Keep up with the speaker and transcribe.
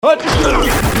Welcome to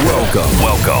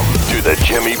the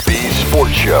Jimmy B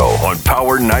Sports Show on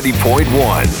Power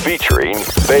 90.1, featuring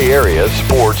Bay Area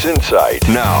sports insight.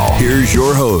 Now, here's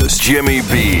your host, Jimmy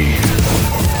B.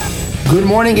 Good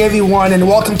morning, everyone, and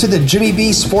welcome to the Jimmy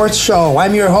B Sports Show.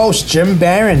 I'm your host, Jim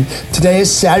Barron. Today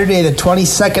is Saturday, the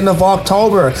 22nd of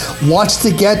October. Lots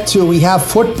to get to. We have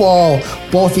football,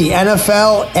 both the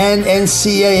NFL and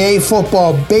NCAA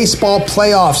football, baseball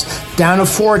playoffs, down to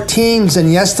 4 teams, and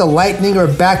yes, the Lightning are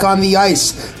back on the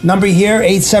ice. Number here,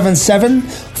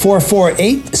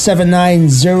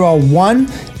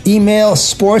 877-448-7901. Email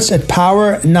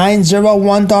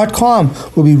sports@power901.com.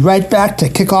 We'll be right back to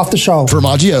kick off the show.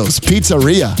 Formaggio's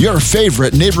Pizzeria, your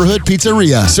favorite neighborhood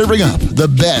pizzeria, serving up the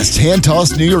best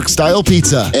hand-tossed New York-style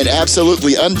pizza and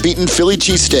absolutely unbeaten Philly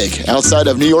cheesesteak outside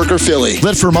of New York or Philly.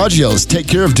 Let Formaggio's take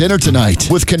care of dinner tonight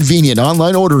with convenient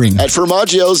online ordering at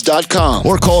formaggio's.com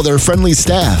or call their friendly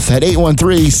staff at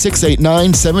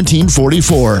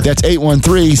 813-689-1744. That's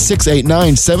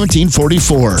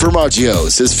 813-689-1744.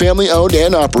 Formaggio's is family-owned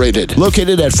and operated.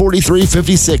 Located at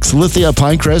 4356 Lithia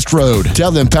Pinecrest Road.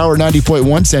 Tell them Power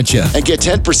 90.1 sent you and get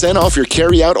 10% off your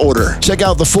carry-out order. Check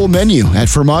out the full menu at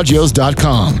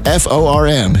Formaggio's.com.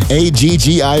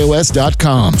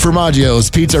 Formaggio.com. Formaggio's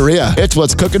Pizzeria. It's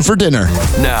what's cooking for dinner.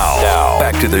 Now,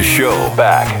 back to the show.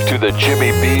 Back to the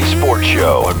Jimmy B Sports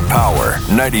Show on Power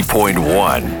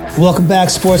 90.1. Welcome back,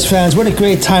 sports fans. What a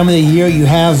great time of the year. You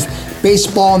have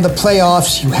baseball in the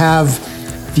playoffs. You have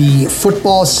the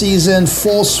football season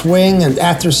full swing, and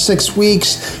after 6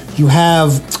 weeks, you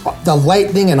have the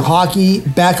Lightning and hockey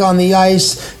back on the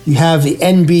ice. You have the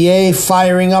NBA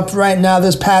firing up right now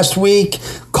this past week.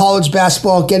 College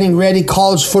basketball getting ready.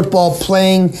 College football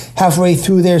playing halfway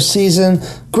through their season.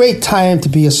 Great time to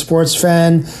be a sports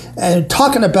fan. And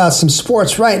talking about some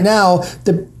sports right now,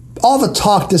 all the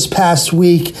talk this past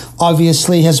week,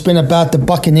 obviously, has been about the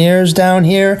Buccaneers down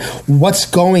here. What's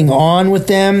going on with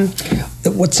them?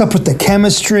 What's up with the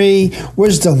chemistry?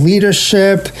 Where's the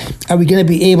leadership? Are we going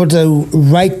to be able to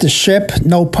right the ship?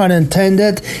 No pun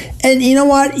intended. And you know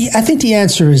what? I think the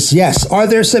answer is yes. Are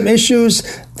there some issues?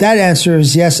 That answer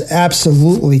is yes,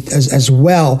 absolutely, as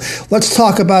well. Let's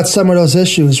talk about some of those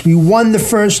issues. We won the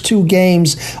first 2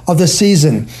 games of the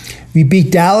season. We beat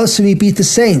Dallas and we beat the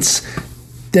Saints.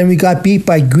 Then we got beat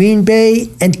by Green Bay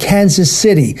and Kansas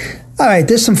City. All right,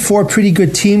 there's some 4 pretty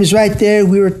good teams right there.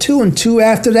 We were 2-2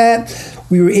 after that.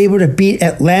 We were able to beat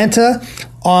Atlanta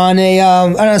on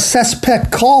a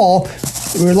suspect call.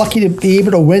 We were lucky to be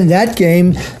able to win that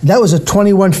game. That was a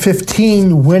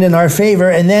 21-15 win in our favor.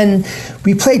 And then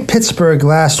we played Pittsburgh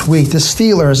last week, the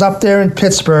Steelers, up there in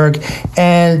Pittsburgh.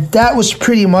 And that was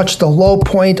pretty much the low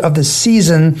point of the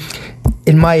season,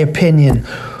 in my opinion.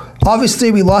 Obviously,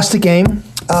 we lost the game.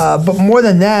 But more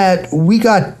than that, we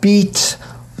got beat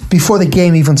before the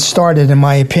game even started, in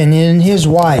my opinion. And here's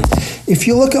why. If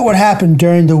you look at what happened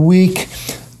during the week,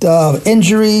 the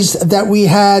injuries that we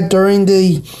had during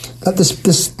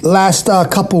this last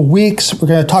couple weeks, we're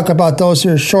going to talk about those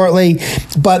here shortly.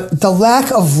 But the lack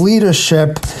of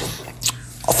leadership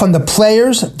from the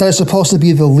players that are supposed to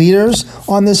be the leaders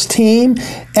on this team,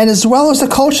 and as well as the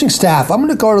coaching staff. I'm going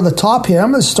to go to the top here.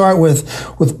 I'm going to start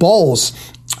with Bowles.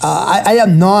 I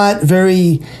am not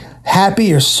very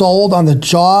happy or sold on the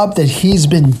job that he's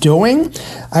been doing.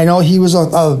 I know he was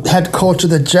a head coach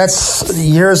of the Jets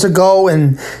years ago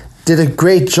and did a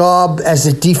great job as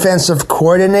a defensive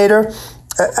coordinator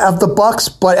of the Bucs,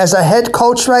 but as a head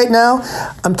coach right now,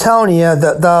 I'm telling you,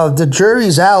 the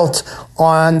jury's out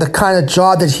on the kind of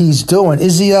job that he's doing.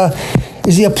 Is he a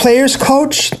player's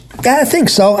coach? I think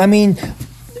so. I mean,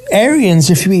 Arians,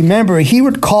 if you remember, he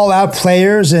would call out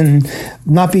players and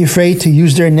not be afraid to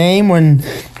use their name when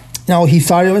he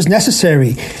thought it was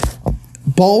necessary.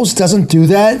 Bowles doesn't do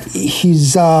that.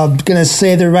 He's going to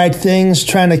say the right things,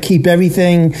 trying to keep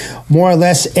everything more or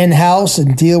less in-house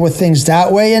and deal with things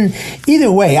that way. And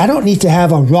either way, I don't need to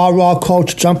have a rah-rah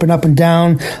coach jumping up and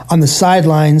down on the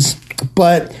sidelines,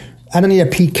 but I don't need a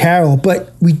Pete Carroll,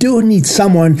 but we do need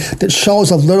someone that shows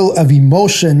a little of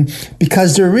emotion,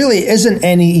 because there really isn't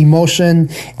any emotion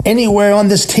anywhere on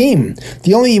this team.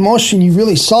 The only emotion you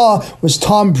really saw was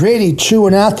Tom Brady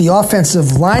chewing out the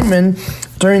offensive lineman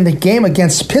during the game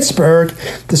against Pittsburgh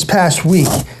this past week.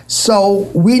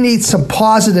 So we need some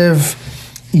positive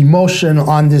emotion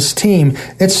on this team.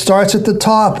 It starts at the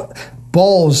top.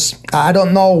 Bowles, I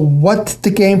don't know what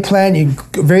the game plan. You're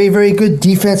very, very good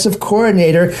defensive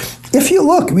coordinator. If you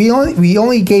look, we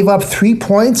only gave up 3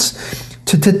 points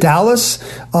to Dallas,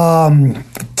 10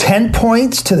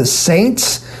 points to the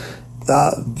Saints.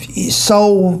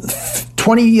 So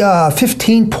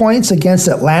 15 points against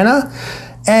Atlanta.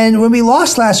 And when we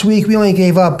lost last week, we only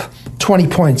gave up 20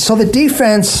 points. So the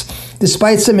defense,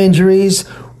 despite some injuries,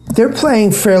 they're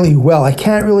playing fairly well. I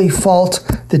can't really fault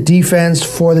the defense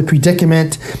for the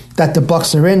predicament that the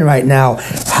Bucs are in right now.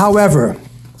 However,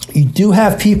 you do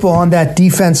have people on that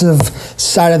defensive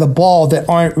side of the ball that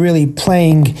aren't really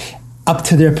playing up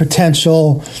to their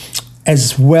potential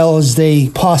as well as they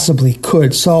possibly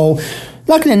could. So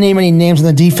I'm not going to name any names on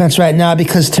the defense right now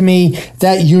because to me,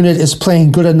 that unit is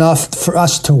playing good enough for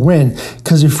us to win.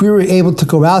 Because if we were able to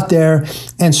go out there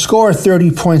and score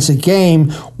 30 points a game,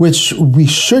 which we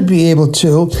should be able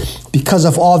to because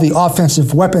of all the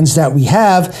offensive weapons that we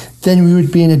have, then we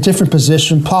would be in a different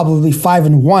position, probably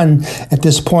 5-1 at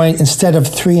this point instead of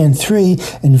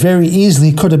 3-3, and very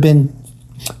easily could have been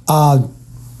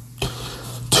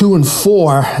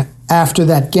 2-4 after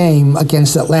that game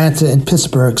against Atlanta and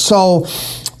Pittsburgh. So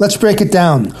let's break it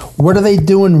down. What are they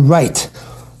doing right?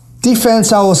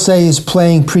 Defense, I will say, is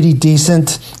playing pretty decent.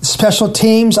 Special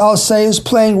teams, I'll say, is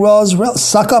playing well as well.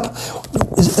 Suckup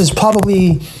is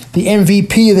probably the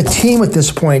MVP of the team at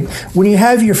this point. When you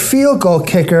have your field goal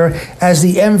kicker as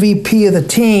the MVP of the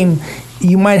team,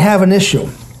 you might have an issue.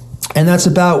 And that's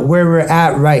about where we're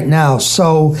at right now.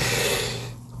 So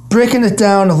breaking it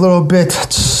down a little bit,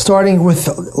 starting with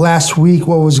last week,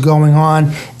 what was going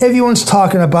on. Everyone's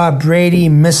talking about Brady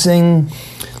missing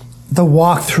the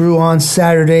walkthrough on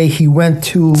Saturday. He went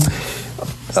to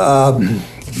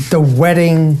the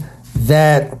wedding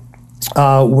that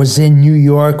was in New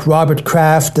York. Robert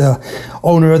Kraft, the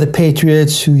owner of the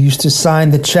Patriots, who used to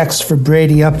sign the checks for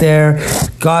Brady up there,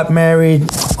 got married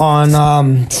on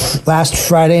last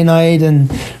Friday night, and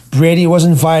Brady was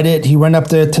invited. He went up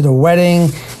there to the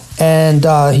wedding, and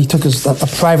he took a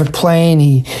private plane.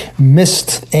 He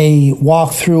missed a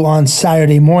walkthrough on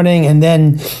Saturday morning and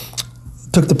then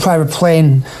took the private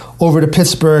plane over to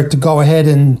Pittsburgh to go ahead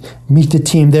and meet the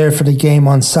team there for the game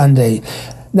on Sunday.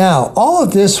 Now, all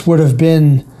of this would have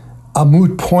been a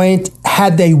moot point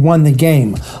had they won the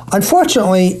game.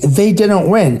 Unfortunately, they didn't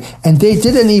win, and they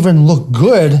didn't even look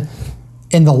good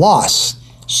in the loss.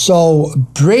 So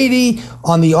Brady,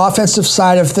 on the offensive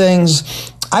side of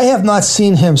things, I have not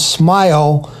seen him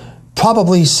smile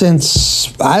probably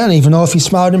since, I don't even know if he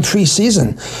smiled in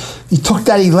preseason. He took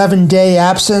that 11-day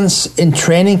absence in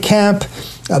training camp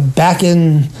back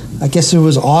in, I guess it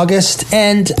was August.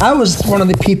 And I was one of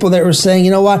the people that were saying,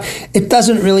 you know what, it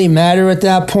doesn't really matter at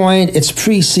that point. It's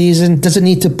preseason, doesn't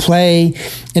need to play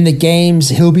in the games.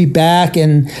 He'll be back.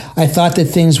 And I thought that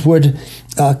things would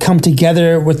come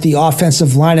together with the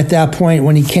offensive line at that point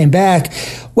when he came back.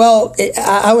 Well,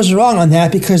 I was wrong on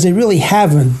that because they really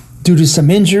haven't due to some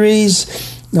injuries.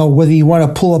 You know, whether you want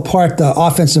to pull apart the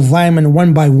offensive linemen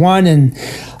one by one and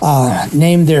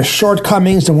name their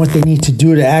shortcomings and what they need to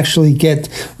do to actually get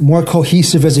more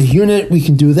cohesive as a unit, we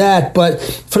can do that. But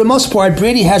for the most part,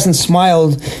 Brady hasn't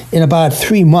smiled in about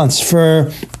 3 months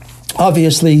for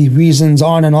obviously reasons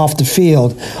on and off the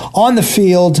field. On the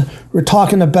field, we're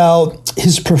talking about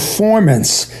his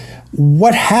performance.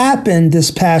 What happened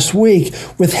this past week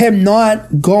with him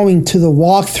not going to the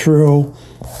walkthrough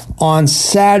on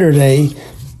Saturday?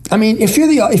 I mean, if you're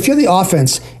the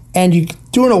offense and you're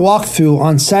doing a walkthrough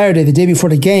on Saturday, the day before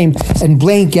the game, and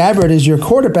Blaine Gabbert is your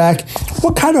quarterback,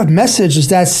 what kind of message is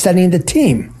that sending the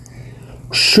team?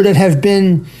 Should it have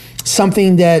been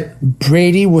something that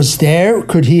Brady was there?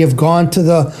 Could he have gone to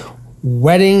the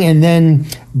wedding and then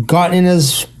gotten in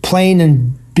his plane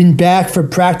and been back for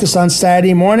practice on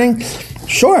Saturday morning?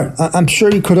 Sure, I'm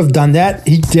sure he could have done that.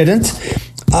 He didn't.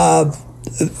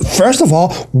 First of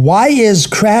all, why is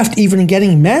Kraft even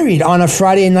getting married on a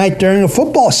Friday night during a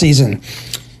football season?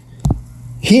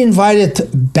 He invited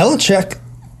Belichick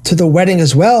to the wedding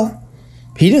as well.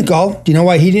 He didn't go. Do you know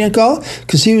why he didn't go?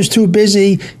 Because he was too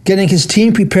busy getting his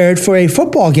team prepared for a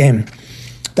football game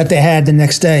that they had the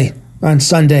next day on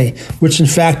Sunday, which in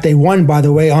fact they won, by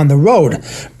the way, on the road.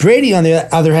 Brady, on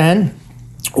the other hand,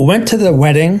 went to the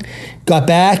wedding, got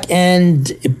back,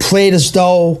 and played as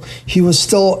though he was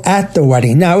still at the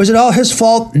wedding. Now, is it all his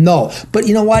fault? No. But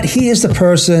you know what? He is the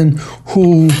person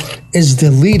who is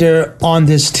the leader on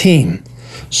this team.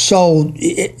 So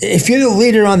if you're the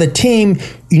leader on the team,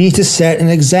 you need to set an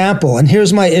example. And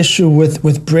here's my issue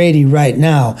with Brady right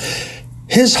now.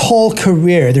 His whole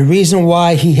career, the reason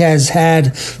why he has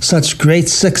had such great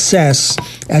success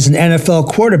as an NFL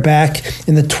quarterback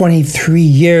in the 23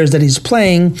 years that he's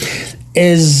playing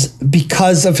is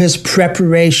because of his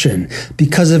preparation,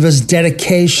 because of his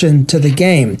dedication to the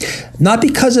game, not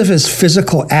because of his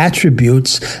physical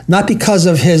attributes, not because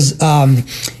of his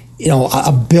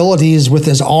abilities with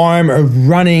his arm or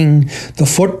running the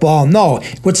football. No,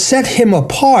 what set him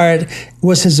apart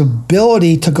was his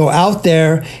ability to go out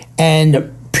there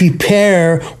and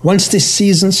prepare. Once the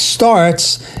season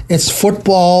starts, it's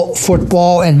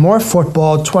football, and more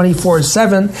football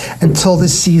 24/7 until the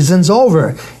season's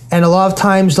over. And a lot of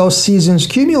times those seasons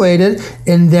accumulated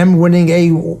in them winning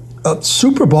a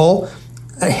Super Bowl,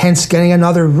 hence getting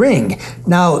another ring.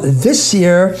 Now, this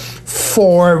year,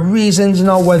 for reasons,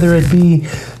 whether it be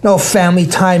family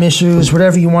time issues,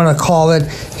 whatever you want to call it,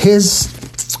 his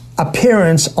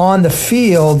appearance on the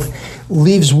field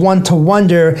leaves one to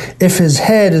wonder if his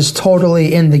head is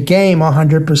totally in the game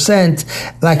 100%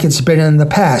 like it's been in the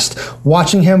past.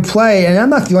 Watching him play, and I'm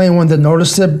not the only one that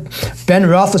noticed it, Ben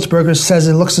Roethlisberger says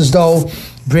it looks as though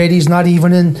Brady's not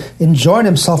even enjoying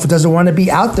himself. He doesn't want to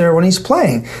be out there when he's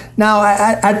playing. Now,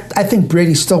 I think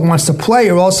Brady still wants to play,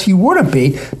 or else he wouldn't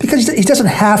be, because he doesn't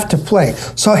have to play.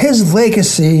 So his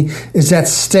legacy is at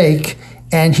stake,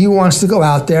 and he wants to go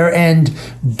out there and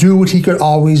do what he could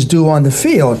always do on the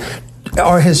field.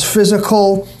 Are his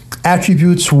physical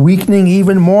attributes weakening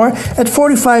even more? At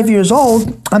 45 years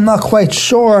old, I'm not quite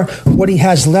sure what he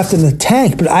has left in the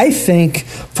tank, but I think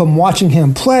from watching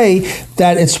him play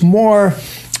that it's more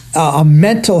a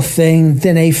mental thing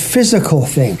than a physical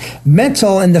thing.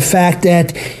 Mental in the fact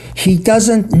that he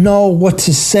doesn't know what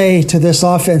to say to this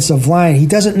offensive line. He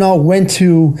doesn't know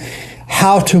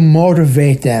how to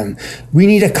motivate them. We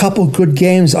need a couple good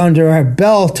games under our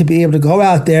belt to be able to go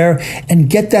out there and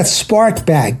get that spark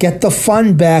back, get the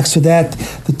fun back, so that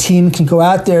the team can go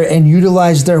out there and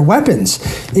utilize their weapons.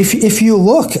 If you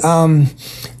look,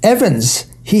 Evans,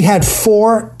 he had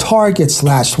 4 targets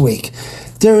last week.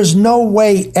 There is no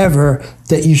way ever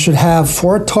that you should have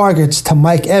 4 targets to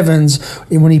Mike Evans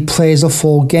when he plays a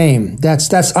full game.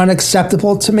 That's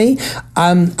unacceptable to me.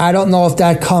 I don't know if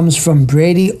that comes from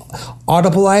Brady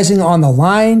audibilizing on the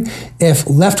line, if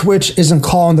Leftwich isn't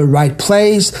calling the right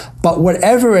plays, but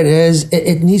whatever it is,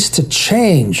 it needs to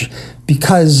change.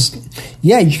 Because,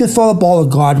 yeah, you can throw the ball to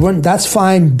Godwin. That's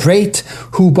fine. Brait,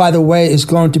 who, by the way, is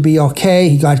going to be okay.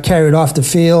 He got carried off the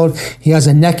field. He has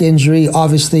a neck injury.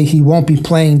 Obviously, he won't be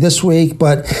playing this week,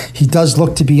 but he does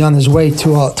look to be on his way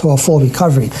to a full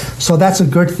recovery. So that's a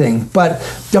good thing. But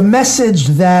the message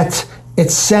that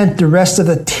it sent the rest of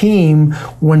the team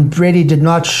when Brady did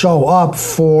not show up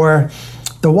for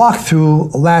the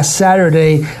walkthrough last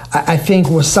Saturday, I think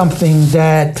was something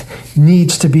that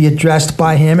needs to be addressed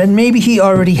by him. And maybe he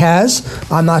already has.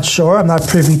 I'm not sure. I'm not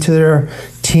privy to their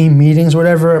team meetings,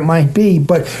 whatever it might be.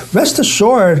 But rest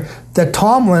assured that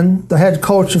Tomlin, the head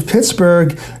coach of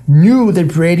Pittsburgh, knew that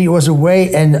Brady was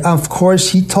away. And, of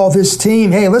course, he told his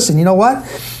team, hey, listen, you know what?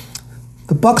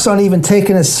 The Bucs aren't even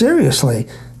taking it seriously.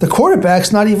 The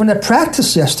quarterback's not even at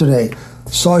practice yesterday.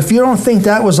 So if you don't think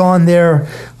that was on their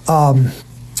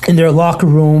in their locker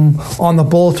room on the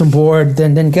bulletin board,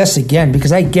 then guess again,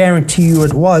 because I guarantee you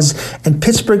it was. And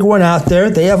Pittsburgh went out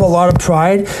there. They have a lot of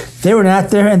pride. They went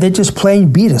out there and they just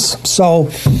plain beat us.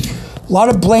 So a lot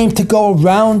of blame to go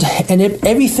around, and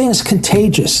everything's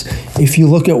contagious. If you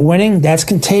look at winning, that's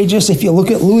contagious. If you look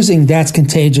at losing, that's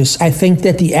contagious. I think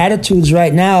that the attitudes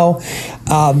right now,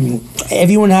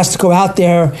 everyone has to go out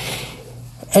there.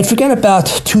 And forget about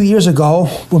 2 years ago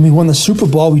when we won the Super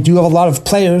Bowl. We do have a lot of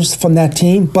players from that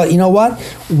team. But you know what?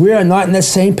 We are not in the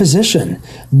same position.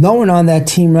 No one on that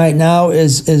team right now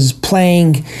is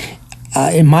playing,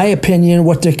 in my opinion,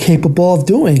 what they're capable of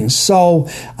doing. So,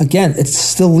 again, it's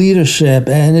still leadership.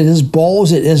 And it is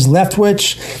Bowles. It is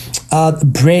Leftwich.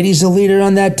 Brady's the leader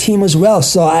on that team as well.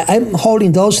 So I'm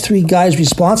holding those 3 guys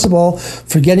responsible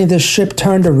for getting this ship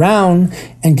turned around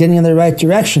and getting in the right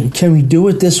direction. Can we do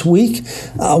it this week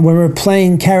when we're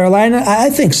playing Carolina? I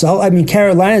think so. I mean,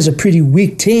 Carolina is a pretty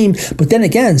weak team, but then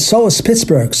again, so is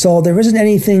Pittsburgh. So there isn't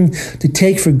anything to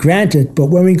take for granted. But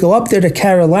when we go up there to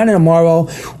Carolina tomorrow,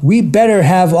 we better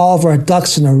have all of our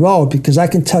ducks in a row, because I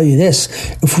can tell you this,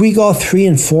 if we go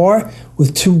 3-4,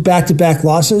 with 2 back-to-back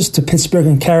losses to Pittsburgh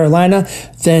and Carolina,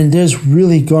 then there's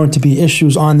really going to be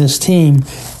issues on this team,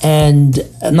 and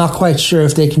I'm not quite sure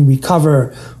if they can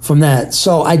recover from that.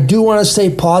 So I do want to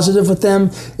stay positive with them.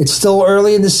 It's still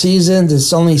early in the season.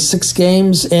 There's only 6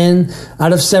 games in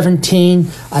out of 17.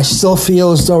 I still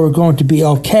feel as though we're going to be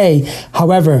okay.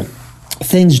 However,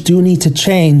 things do need to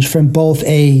change from both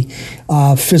a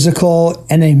physical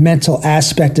and a mental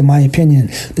aspect, in my opinion.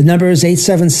 The number is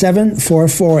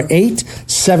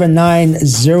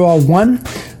 877-448-7901.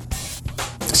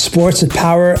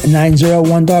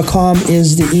 sports@power901.com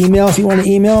is the email if you want to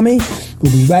email me.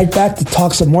 We'll be right back to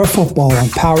talk some more football on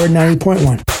Power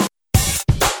 90.1.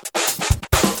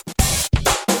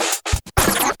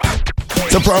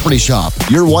 The Property Shop,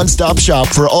 your one-stop shop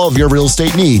for all of your real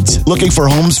estate needs. Looking for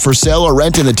homes for sale or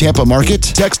rent in the Tampa market?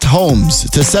 Text HOMES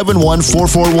to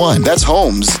 71441. That's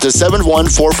HOMES to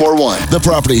 71441. The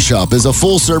Property Shop is a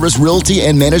full-service realty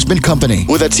and management company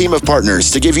with a team of partners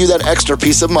to give you that extra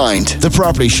peace of mind. The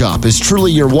Property Shop is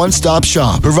truly your one-stop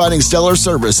shop, providing stellar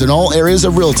service in all areas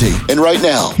of realty. And right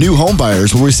now, new home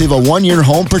buyers will receive a 1-year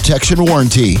home protection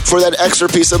warranty for that extra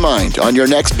peace of mind on your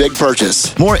next big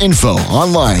purchase. More info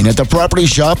online at thepropertyshopusa.com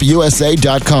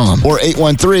or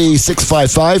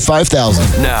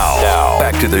 813-655-5000. Now,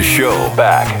 back to the show.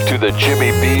 Back to the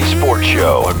Jimmy B Sports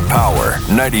Show on Power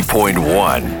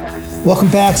 90.1.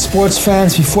 Welcome back, sports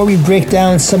fans. Before we break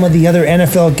down some of the other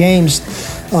NFL games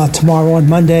tomorrow on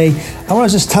Monday, I want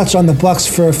to just touch on the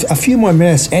Bucs for a few more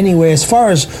minutes anyway, as far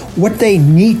as what they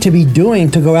need to be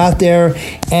doing to go out there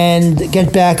and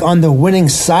get back on the winning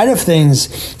side of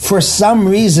things. For some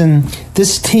reason,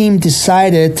 this team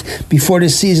decided before the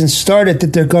season started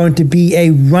that they're going to be a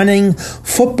running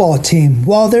football team.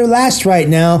 Well, they're last right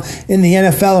now in the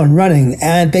NFL in running,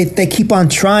 and they keep on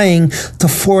trying to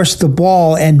force the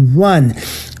ball and run.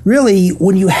 Really,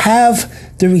 when you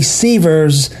have the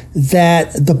receivers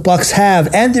that the Bucs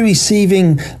have and the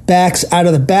receiving backs out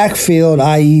of the backfield,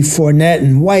 i.e. Fournette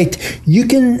and White, you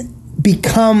can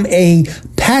become a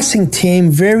passing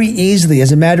team very easily.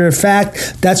 As a matter of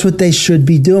fact, that's what they should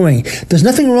be doing. There's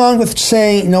nothing wrong with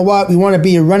saying, you know what, we want to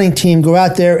be a running team, go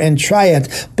out there and try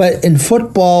it. But in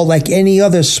football, like any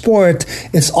other sport,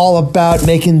 it's all about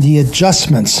making the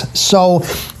adjustments. So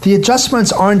the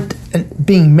adjustments aren't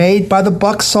being made by the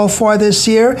Bucs so far this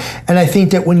year, and I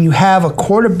think that when you have a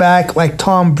quarterback like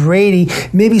Tom Brady,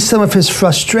 maybe some of his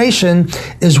frustration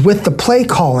is with the play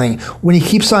calling when he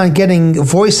keeps on getting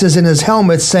voices in his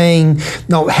helmet saying,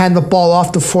 no, hand the ball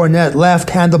off to Fournette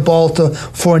left, hand the ball to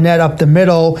Fournette up the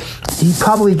middle. He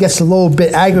probably gets a little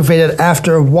bit aggravated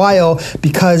after a while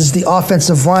because the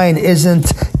offensive line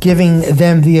isn't giving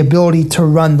them the ability to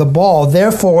run the ball.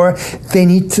 Therefore, they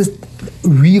need to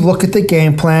relook at the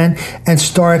game plan and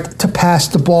start to pass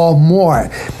the ball more.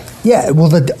 Yeah, will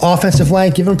the offensive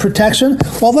line give him protection?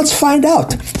 Well, let's find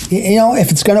out. You know, if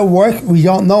it's going to work, we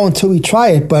don't know until we try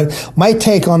it. But my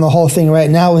take on the whole thing right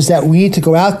now is that we need to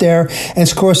go out there and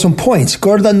score some points.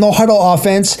 Go to the no-huddle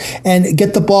offense and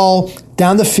get the ball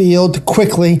down the field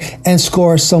quickly and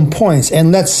score some points.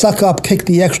 And let's suck up, kick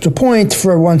the extra point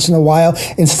for once in a while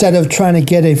instead of trying to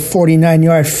get a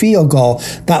 49-yard field goal.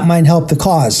 That might help the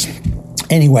cause.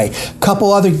 Anyway, a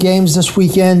couple other games this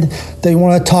weekend that you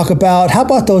want to talk about. How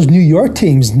about those New York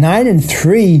teams,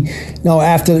 9-3,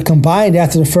 after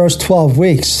the first 12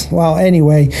 weeks? Well,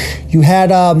 anyway, you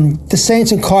had the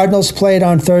Saints and Cardinals played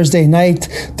on Thursday night.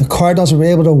 The Cardinals were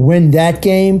able to win that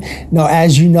game. Now,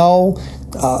 as you know,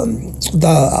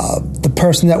 the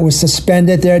person that was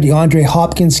suspended there, DeAndre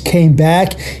Hopkins, came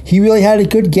back. He really had a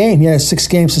good game. He had a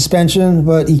 6-game suspension,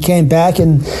 but he came back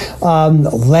and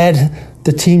led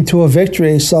the team to a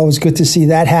victory, so it was good to see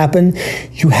that happen.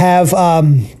 You have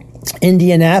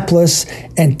Indianapolis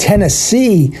and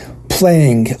Tennessee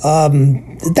playing.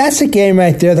 That's a game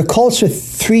right there. The Colts are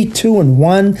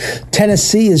 3-2-1.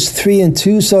 Tennessee is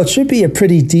 3-2, so it should be a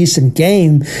pretty decent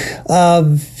game.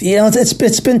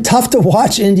 It's been tough to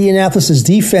watch Indianapolis's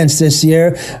defense this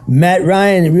year. Matt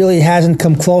Ryan really hasn't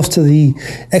come close to the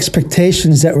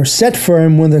expectations that were set for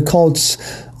him when the Colts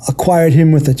acquired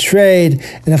him with a trade.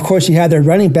 And of course, you had their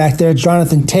running back there,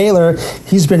 Jonathan Taylor.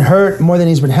 He's been hurt more than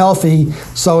he's been healthy,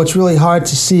 so it's really hard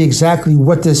to see exactly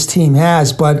what this team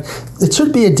has, but it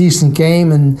should be a decent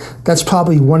game, and that's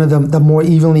probably one of the more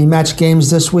evenly matched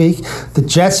games this week. The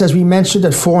Jets, as we mentioned,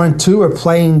 at 4-2 are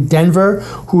playing Denver,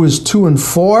 who is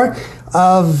 2-4.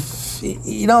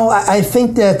 I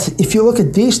think that if you look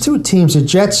at these two teams, the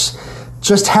Jets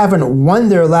just haven't won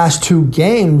their last 2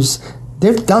 games.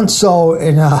 They've done so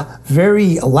in a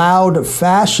very loud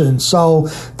fashion. So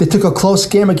they took a close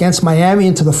game against Miami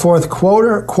into the fourth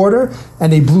quarter,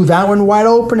 and they blew that one wide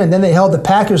open, and then they held the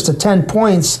Packers to 10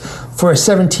 points for a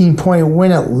 17-point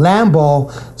win at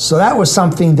Lambeau. So that was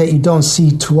something that you don't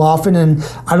see too often, and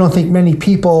I don't think many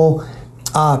people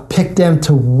picked them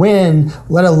to win,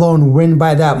 let alone win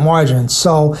by that margin.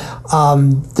 So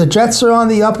the Jets are on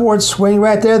the upward swing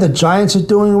right there. The Giants are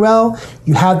doing well.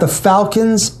 You have the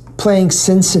Falcons playing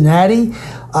Cincinnati.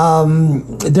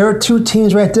 There are 2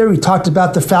 teams right there. We talked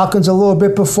about the Falcons a little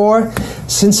bit before.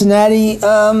 Cincinnati,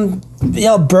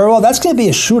 Burrow, that's going to be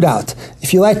a shootout.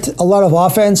 If you liked a lot of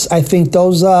offense, I think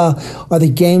those are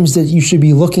the games that you should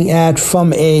be looking at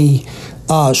from a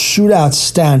shootout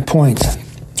standpoint.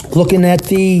 Looking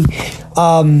at you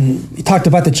talked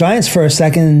about the Giants for a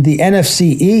second. The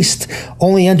NFC East,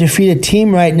 only undefeated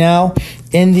team right now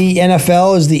in the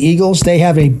NFL is the Eagles. They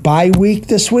have a bye week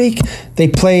this week. They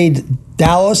played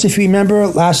Dallas, if you remember,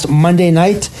 last Monday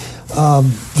night.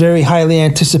 Very highly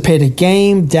anticipated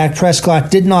game. Dak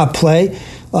Prescott did not play.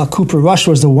 Cooper Rush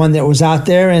was the one that was out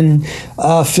there, and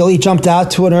Philly jumped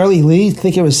out to an early lead. I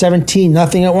think it was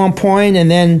 17-0 at one point,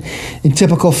 and then in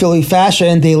typical Philly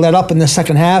fashion, they let up in the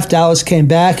second half. Dallas came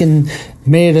back and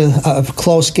made it a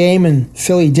close game, and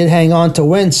Philly did hang on to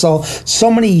win. So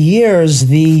many years,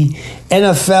 the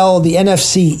NFL, the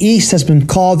NFC East has been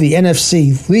called the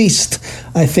NFC least.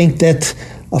 I think that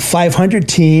a 500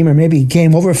 team, or maybe a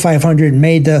game over 500,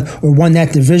 won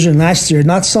that division last year.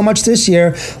 Not so much this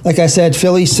year. Like I said,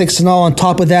 Philly 6-0 on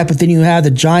top of that, but then you have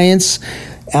the Giants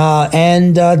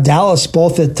and Dallas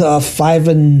both at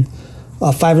 5-1 and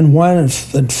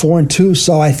 4-2.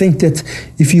 So I think that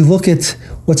if you look at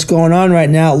what's going on right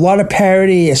now, a lot of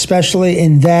parity, especially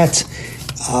in that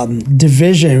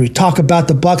division. We talk about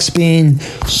the Bucs being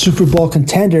Super Bowl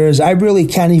contenders. I really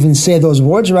can't even say those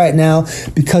words right now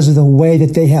because of the way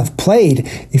that they have played.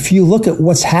 If you look at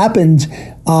what's happened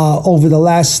over the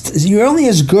last, you're only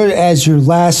as good as your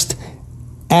last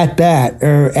at bat,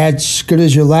 or as good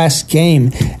as your last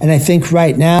game. And I think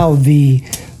right now the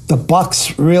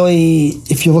Bucs really,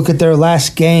 if you look at their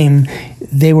last game,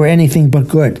 they were anything but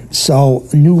good. So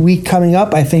a new week coming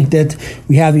up, I think that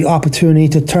we have the opportunity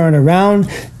to turn around,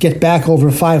 get back over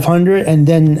 500, and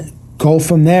then go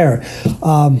from there.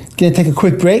 Going to take a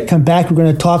quick break, come back, we're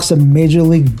going to talk some Major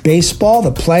League Baseball,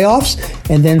 the playoffs,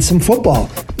 and then some football.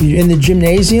 You're in the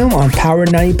gymnasium on Power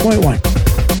 90.1.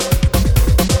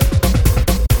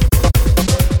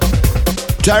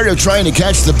 Tired of trying to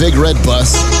catch the big red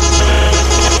bus?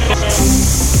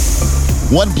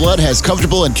 One Blood has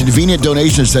comfortable and convenient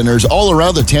donation centers all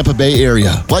around the Tampa Bay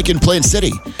area, like in Plant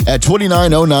City at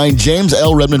 2909 James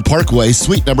L. Redmond Parkway,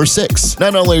 Suite number 6.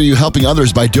 Not only are you helping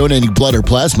others by donating blood or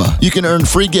plasma, you can earn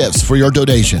free gifts for your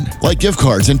donation, like gift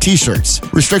cards and t-shirts.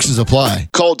 Restrictions apply.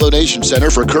 Call Donation Center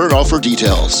for current offer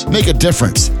details. Make a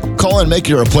difference. Call and make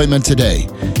your appointment today.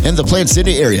 In the Plant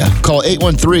City area, call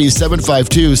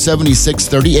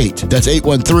 813-752-7638. That's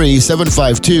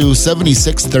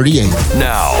 813-752-7638.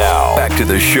 Now, back to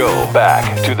the show.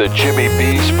 Back to the Jimmy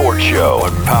B Sports Show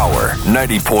on Power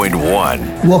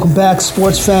 90.1. Welcome back,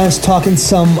 sports fans. Talking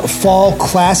some fall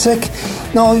classic.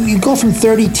 Now, you go from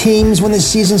 30 teams when the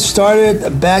season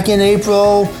started back in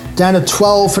April, down to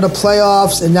 12 for the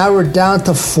playoffs, and now we're down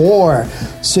to 4.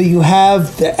 So you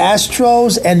have the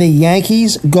Astros and the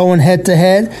Yankees going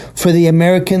head-to-head for the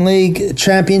American League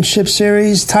Championship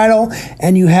Series title,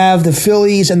 and you have the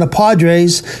Phillies and the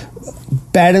Padres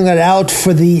battling it out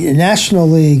for the National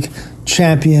League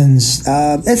champions.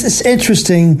 It's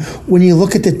interesting when you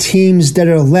look at the teams that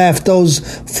are left, those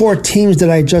 4 teams that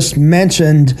I just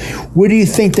mentioned. Where do you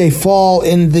think they fall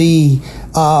in the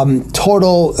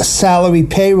total salary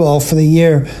payroll for the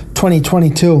year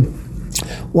 2022?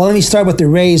 Well, let me start with the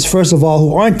Rays, first of all,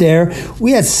 who aren't there.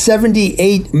 We had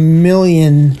 $78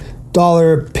 million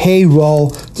payroll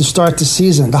to start the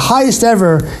season. The highest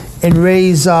ever in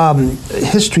Rays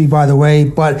history, by the way,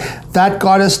 but that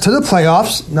got us to the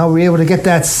playoffs. Now we were able to get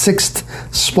that 6th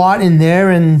spot in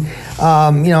there, and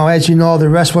as you know, the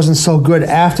rest wasn't so good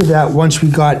after that once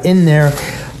we got in there.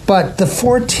 But the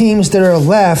 4 teams that are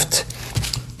left,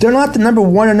 they're not the number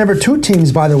 1 or number 2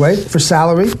 teams, by the way, for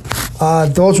salary.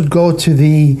 Those would go to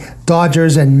the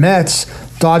Dodgers and Mets.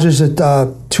 Dodgers at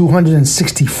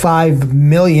 $265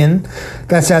 million.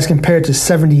 That's as compared to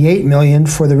 $78 million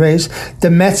for the Rays. The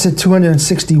Mets at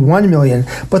 $261 million.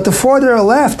 But the 4 that are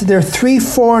left, they're 3,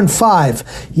 4, and 5.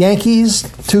 Yankees,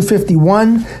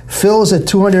 $251. Phils at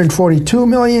 $242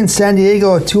 million. San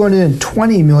Diego at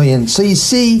 $220 million. So you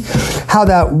see how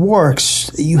that works.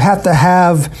 You have to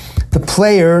have the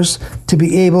players to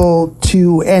be able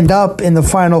to end up in the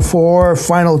Final 4,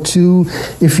 Final 2,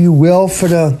 if you will, for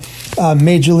the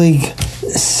Major League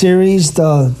Series,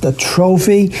 the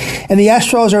trophy. And the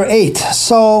Astros are 8,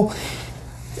 so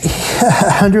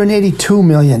 $182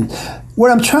 million.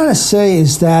 What I'm trying to say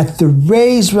is that the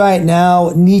Rays right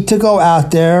now need to go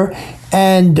out there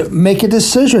and make a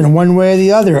decision one way or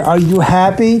the other. Are you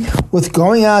happy with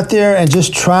going out there and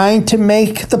just trying to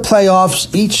make the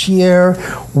playoffs each year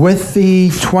with the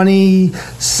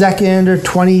 22nd or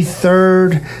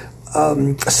 23rd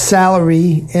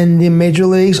salary in the major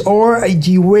leagues? Or do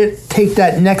you take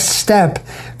that next step,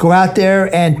 go out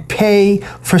there and pay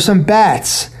for some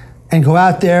bats, and go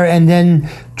out there and then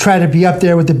try to be up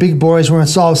there with the big boys when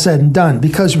it's all said and done?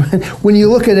 Because when you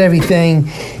look at everything,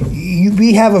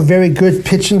 we have a very good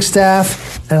pitching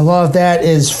staff. And a lot of that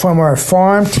is from our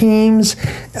farm teams.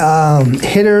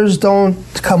 Hitters don't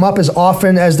come up as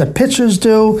often as the pitchers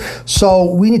do. So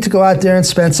we need to go out there and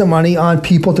spend some money on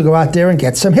people to go out there and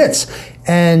get some hits.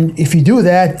 And if you do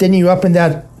that, then you're up in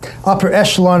that upper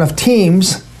echelon of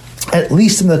teams, at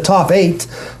least in the top 8.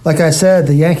 Like I said,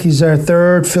 the Yankees are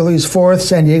 3rd, Phillies 4th,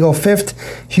 San Diego 5th,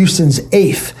 Houston's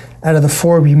 8th out of the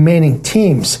 4 remaining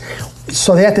teams.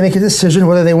 So they have to make a decision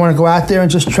whether they want to go out there and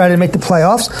just try to make the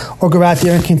playoffs or go out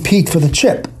there and compete for the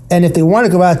chip. And if they want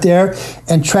to go out there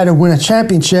and try to win a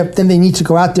championship, then they need to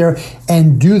go out there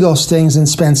and do those things and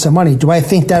spend some money. Do I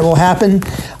think that will happen?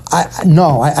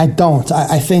 No, I don't.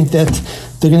 I think that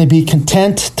they're going to be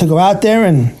content to go out there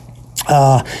and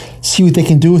see what they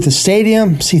can do with the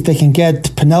stadium, see if they can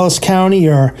get Pinellas County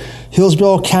or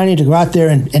Hillsborough County to go out there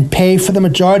and pay for the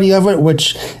majority of it,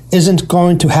 which isn't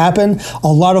going to happen.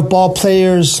 A lot of ball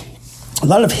players, a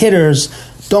lot of hitters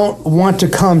don't want to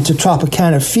come to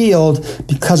Tropicana Field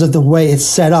because of the way it's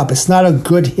set up. It's not a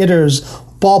good hitter's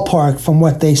ballpark from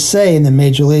what they say in the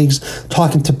major leagues,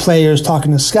 talking to players,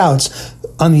 talking to scouts.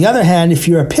 On the other hand, if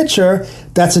you're a pitcher,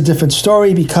 that's a different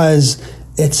story because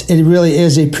it really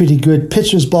is a pretty good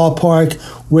pitcher's ballpark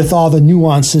with all the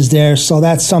nuances there. So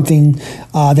that's something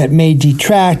that may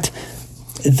detract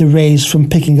the Rays from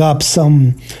picking up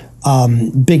some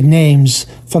big names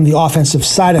from the offensive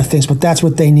side of things, but that's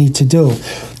what they need to do.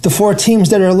 The 4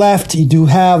 teams that are left, you do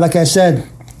have, like I said,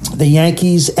 the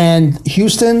Yankees and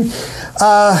Houston.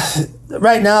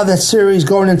 Right now, that series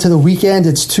going into the weekend,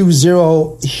 it's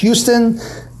 2-0 Houston.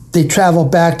 They travel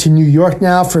back to New York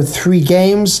now for 3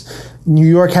 games. New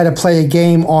York had to play a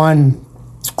game on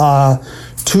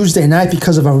Tuesday night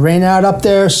because of a rainout up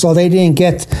there, so they didn't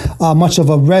get much of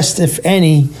a rest, if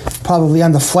any, probably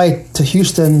on the flight to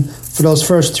Houston for those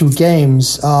first 2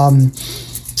 games.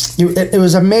 It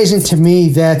was amazing to me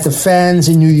that the fans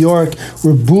in New York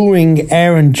were booing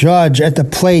Aaron Judge at the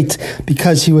plate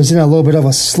because he was in a little bit of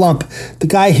a slump. The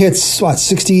guy hits,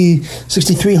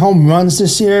 63 home runs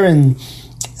this year, and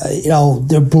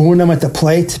they're booing him at the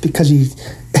plate because he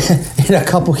in a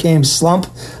couple games slump.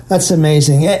 That's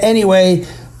amazing. Anyway,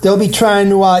 they'll be trying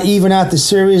to even out the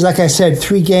series. Like I said,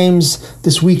 3 games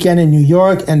this weekend in New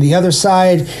York. And the other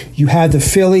side, you have the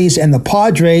Phillies and the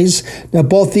Padres. Now,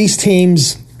 both these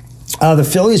teams, the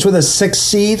Phillies were the 6th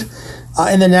seed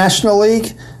in the National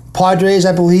League. Padres,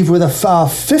 I believe, were the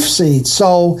 5th seed.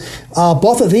 So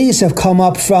both of these have come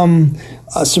up from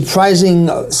surprising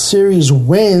series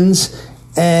wins.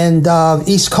 And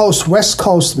East Coast, West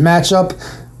Coast matchup.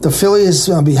 The Phillies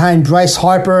behind Bryce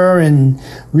Harper and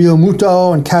Rio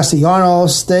Muto and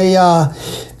Castellanos,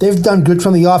 they've done good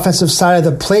from the offensive side of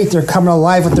the plate. They're coming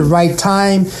alive at the right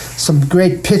time. Some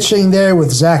great pitching there with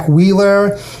Zach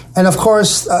Wheeler. And, of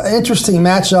course, an interesting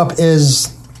matchup is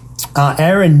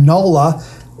Aaron Nola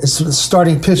is the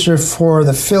starting pitcher for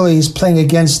the Phillies playing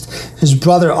against his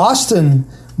brother Austin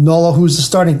Nola, who's the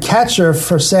starting catcher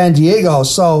for San Diego.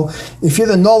 So if you're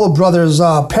the Nola brothers'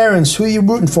 parents, who are you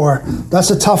rooting for?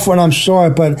 That's a tough one, I'm sure,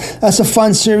 but that's a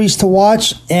fun series to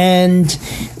watch. And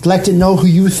I'd like to know who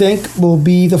you think will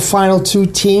be the final 2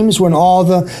 teams when all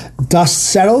the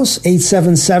dust settles.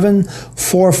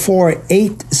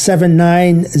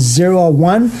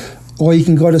 877-448-7901. Or you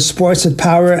can go to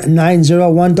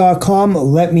sports@power901.com.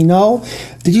 Let me know.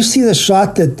 Did you see the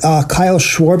shot that Kyle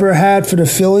Schwarber had for the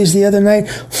Phillies the other night?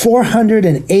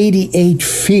 488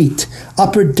 feet,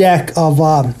 upper deck of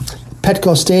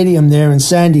Petco Stadium there in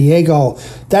San Diego.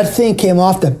 That thing came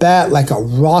off the bat like a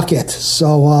rocket.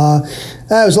 So it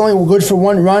was only good for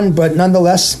 1 run, but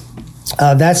nonetheless,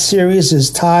 that series is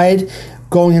tied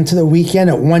going into the weekend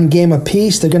at 1 game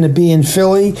apiece. They're going to be in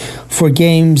Philly for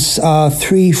games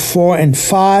 3, 4, and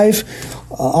 5.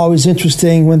 Always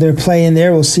interesting when they're playing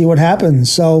there. We'll see what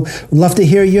happens. So we'd love to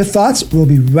hear your thoughts. We'll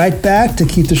be right back to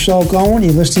keep the show going.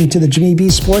 You're listening to the Jimmy B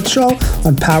Sports Show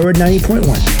on Power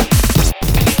 90.1.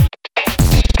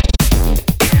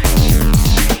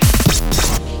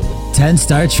 10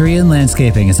 Star Tree and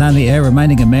Landscaping is on the air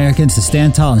reminding Americans to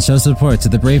stand tall and show support to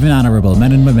the brave and honorable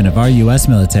men and women of our U.S.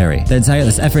 military. Their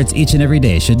tireless efforts each and every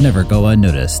day should never go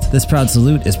unnoticed. This proud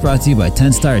salute is brought to you by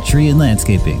 10 Star Tree and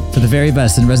Landscaping. For the very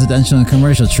best in residential and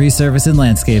commercial tree service and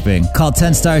landscaping, call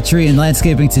 10 Star Tree and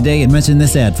Landscaping today and mention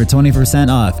this ad for 20%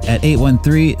 off at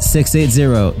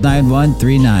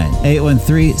 813-680-9139.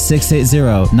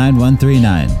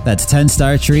 813-680-9139. That's 10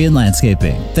 Star Tree and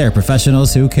Landscaping. They're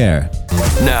professionals who care.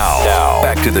 Now,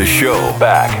 back to the show.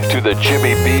 Back to the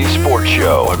Jimmy B Sports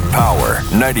Show on Power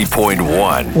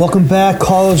 90.1. Welcome back,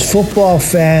 college football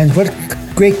fans. What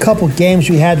great couple games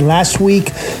we had last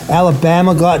week.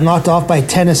 Alabama got knocked off by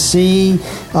Tennessee.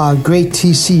 Great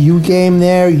TCU game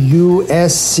there.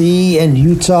 USC and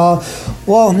Utah.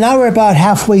 Well, now we're about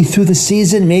halfway through the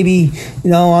season, maybe,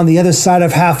 on the other side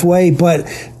of halfway, but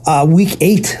week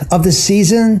 8 of the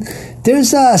season, there's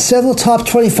several top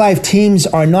 25 teams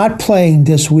are not playing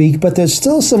this week, but there's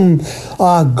still some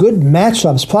good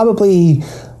matchups, probably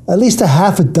at least a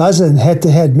half a dozen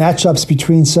head-to-head matchups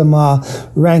between some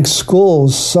ranked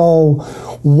schools. So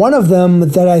one of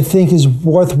them that I think is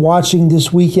worth watching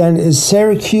this weekend is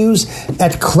Syracuse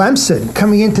at Clemson.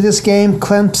 Coming into this game,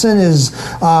 Clemson is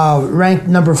ranked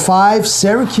number 5.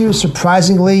 Syracuse,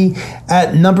 surprisingly,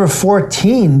 at number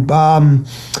 14.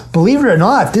 Believe it or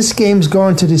not, this game is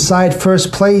going to decide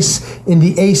first place in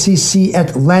the ACC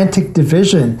Atlantic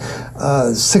Division.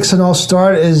 6-0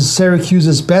 start is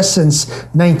Syracuse's best since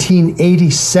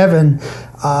 1987.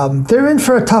 They're in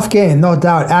for a tough game, no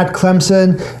doubt. At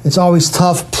Clemson, it's always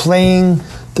tough playing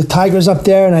the Tigers up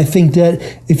there, and I think that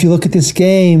if you look at this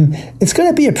game, it's going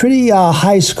to be a pretty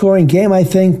high-scoring game, I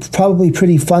think, probably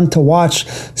pretty fun to watch.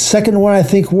 Second one I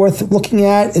think worth looking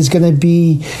at is going to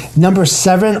be number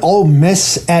 7, Ole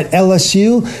Miss at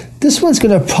LSU. This one's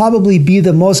going to probably be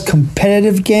the most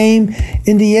competitive game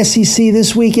in the SEC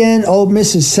this weekend. Ole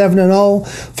Miss is 7-0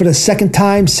 for the second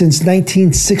time since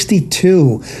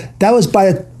 1962. That was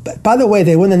by the way,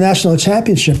 they won the national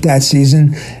championship that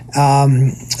season.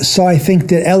 So I think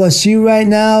that LSU right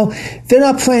now, they're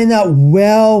not playing that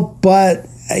well, but,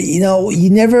 you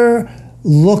never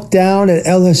look down at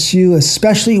LSU,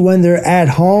 especially when they're at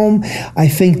home. I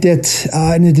think that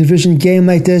in a division game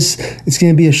like this, it's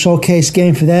going to be a showcase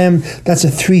game for them. That's a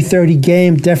 3:30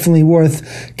 game. Definitely worth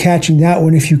catching that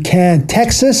one if you can.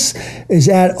 Texas is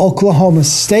at Oklahoma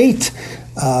State.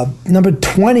 Number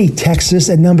 20, Texas,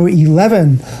 and number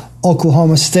 11,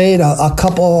 Oklahoma State, a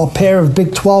pair of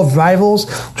Big 12 rivals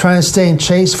trying to stay in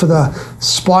chase for the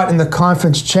spot in the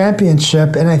conference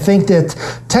championship. And I think that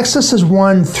Texas has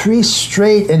won 3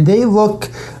 straight, and they look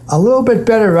a little bit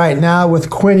better right now with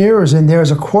Quinn Ewers in there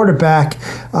as a quarterback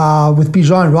with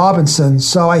Bijan Robinson.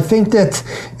 So I think that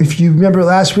if you remember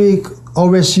last week,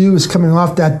 OSU is coming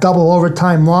off that double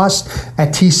overtime loss at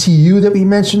TCU that we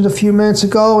mentioned a few minutes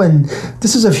ago, and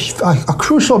this is a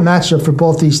crucial matchup for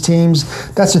both these teams.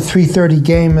 That's a 3:30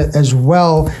 game as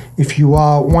well if you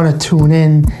want to tune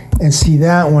in and see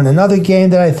that one. Another game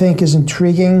that I think is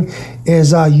intriguing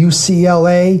is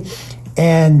UCLA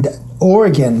and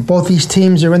Oregon. Both these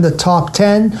teams are in the top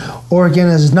 10. Oregon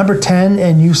is number 10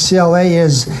 and UCLA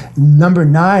is number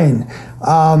 9.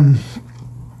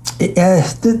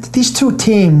 These two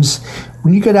teams,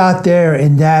 when you get out there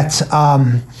in that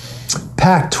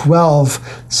Pac-12,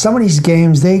 some of these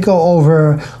games, they go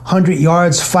over 100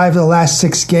 yards. 5 of the last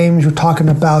 6 games, we're talking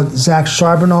about Zach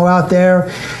Charbonneau out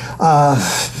there.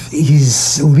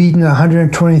 He's leading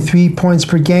 123 points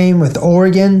per game with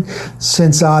Oregon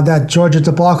since that Georgia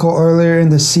debacle earlier in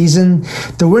the season.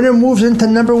 The winner moves into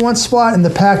number 1 spot in the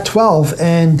Pac-12,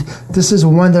 and this is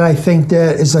one that I think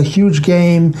that is a huge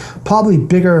game, probably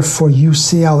bigger for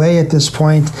UCLA at this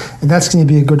point, and that's going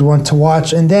to be a good one to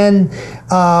watch. And then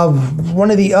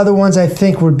one of the other ones I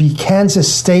think would be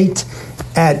Kansas State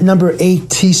at number 8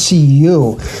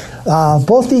 TCU.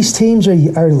 Both these teams are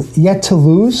yet to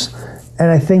lose, and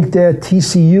I think that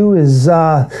TCU is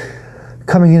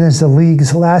coming in as the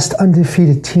league's last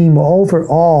undefeated team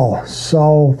overall.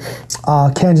 So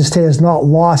Kansas State has not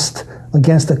lost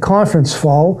against a conference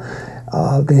foe.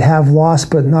 They have lost,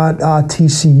 but not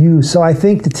TCU. So I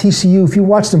think the TCU, if you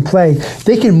watch them play,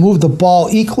 they can move the ball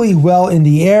equally well in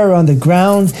the air, on the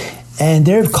ground, and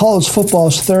they're college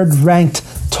football's 3rd-ranked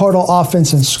total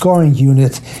offense and scoring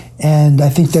unit. And I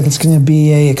think that it's going to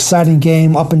be an exciting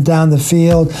game up and down the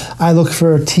field. I look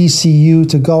for TCU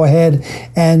to go ahead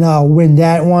and win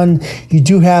that one. You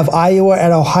do have Iowa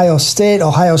at Ohio State.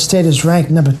 Ohio State is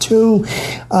ranked number 2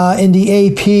 in the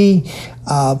AP.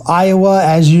 Iowa,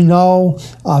 as you know,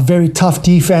 very tough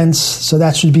defense, so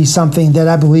that should be something that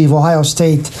I believe Ohio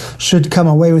State should come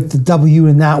away with the W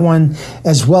in that one,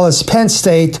 as well as Penn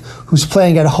State, who's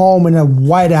playing at home in a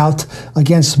whiteout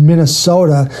against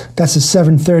Minnesota. That's a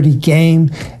 7:30 game,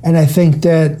 and I think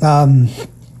that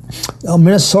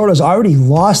Minnesota's already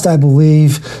lost, I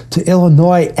believe, to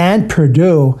Illinois and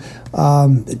Purdue.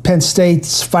 Penn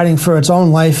State's fighting for its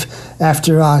own life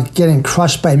after getting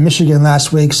crushed by Michigan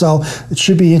last week, so it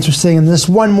should be interesting. And there's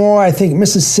one more, I think,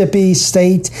 Mississippi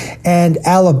State and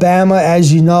Alabama.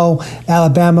 As you know,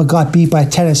 Alabama got beat by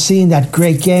Tennessee in that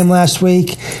great game last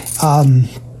week. And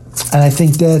I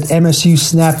think that MSU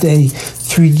snapped a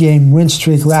 3-game win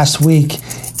streak last week.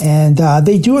 And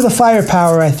they do have the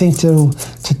firepower, I think, to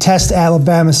to test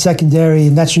Alabama's secondary,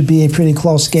 and that should be a pretty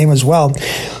close game as well.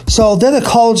 So they're the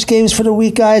college games for the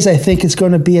week, guys. I think it's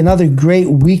going to be another great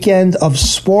weekend of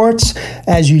sports.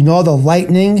 As you know, the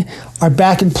Lightning are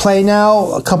back in play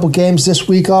now. A couple games this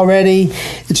week already.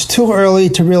 It's too early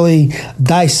to really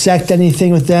dissect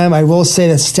anything with them. I will say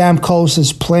that Stamkos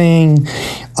is playing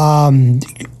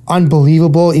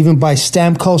unbelievable, even by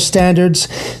Stamkos standards.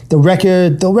 The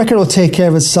record will take care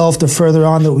of itself the further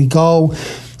on that we go.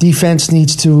 Defense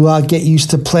needs to get used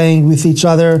to playing with each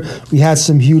other. We had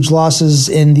some huge losses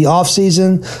in the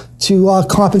offseason to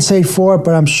compensate for it,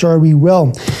 but I'm sure we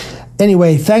will.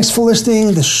 Anyway, thanks for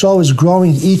listening. The show is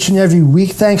growing each and every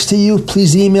week thanks to you.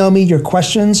 Please email me your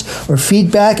questions or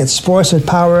feedback at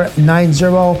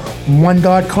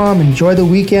sports@power901.com. Enjoy the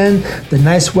weekend. The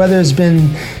nice weather has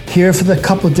been here for the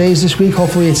couple of days this week.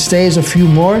 Hopefully it stays a few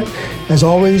more. As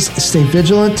always, stay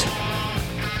vigilant,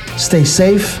 stay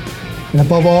safe, and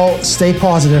above all, stay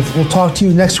positive. We'll talk to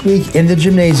you next week in the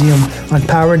gymnasium on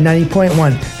Power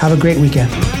 90.1. Have a great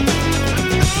weekend.